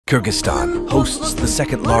Kyrgyzstan hosts the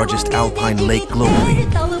second largest alpine lake globally,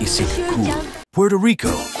 Issyk-Kul. Puerto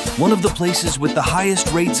Rico, one of the places with the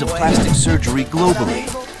highest rates of plastic surgery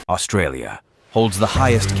globally. Australia holds the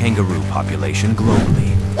highest kangaroo population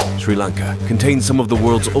globally. Sri Lanka contains some of the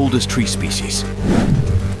world's oldest tree species.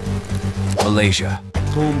 Malaysia,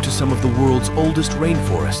 home to some of the world's oldest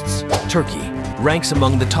rainforests. Turkey ranks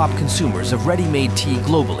among the top consumers of ready-made tea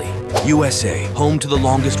globally. USA, home to the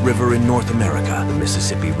longest river in North America, the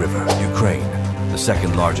Mississippi River. Ukraine, the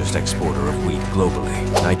second largest exporter of wheat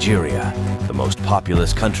globally. Nigeria, the most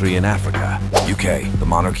populous country in Africa. UK, the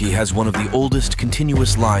monarchy has one of the oldest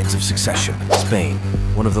continuous lines of succession. Spain,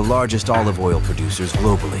 one of the largest olive oil producers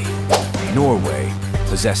globally. Norway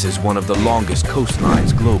possesses one of the longest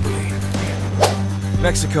coastlines globally.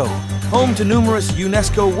 Mexico, home to numerous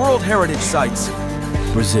UNESCO World Heritage Sites.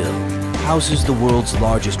 Brazil houses the world's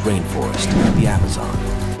largest rainforest, the Amazon.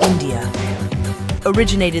 India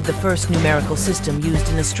originated the first numerical system used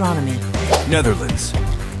in astronomy. Netherlands.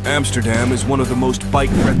 Amsterdam is one of the most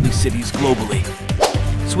bike-friendly cities globally.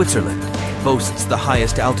 Switzerland boasts the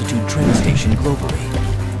highest altitude train station globally.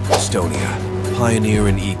 Estonia, pioneer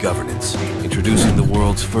in e-governance, introducing the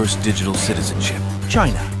world's first digital citizenship.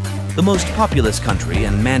 China, the most populous country,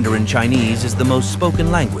 and Mandarin Chinese is the most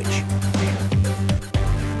spoken language.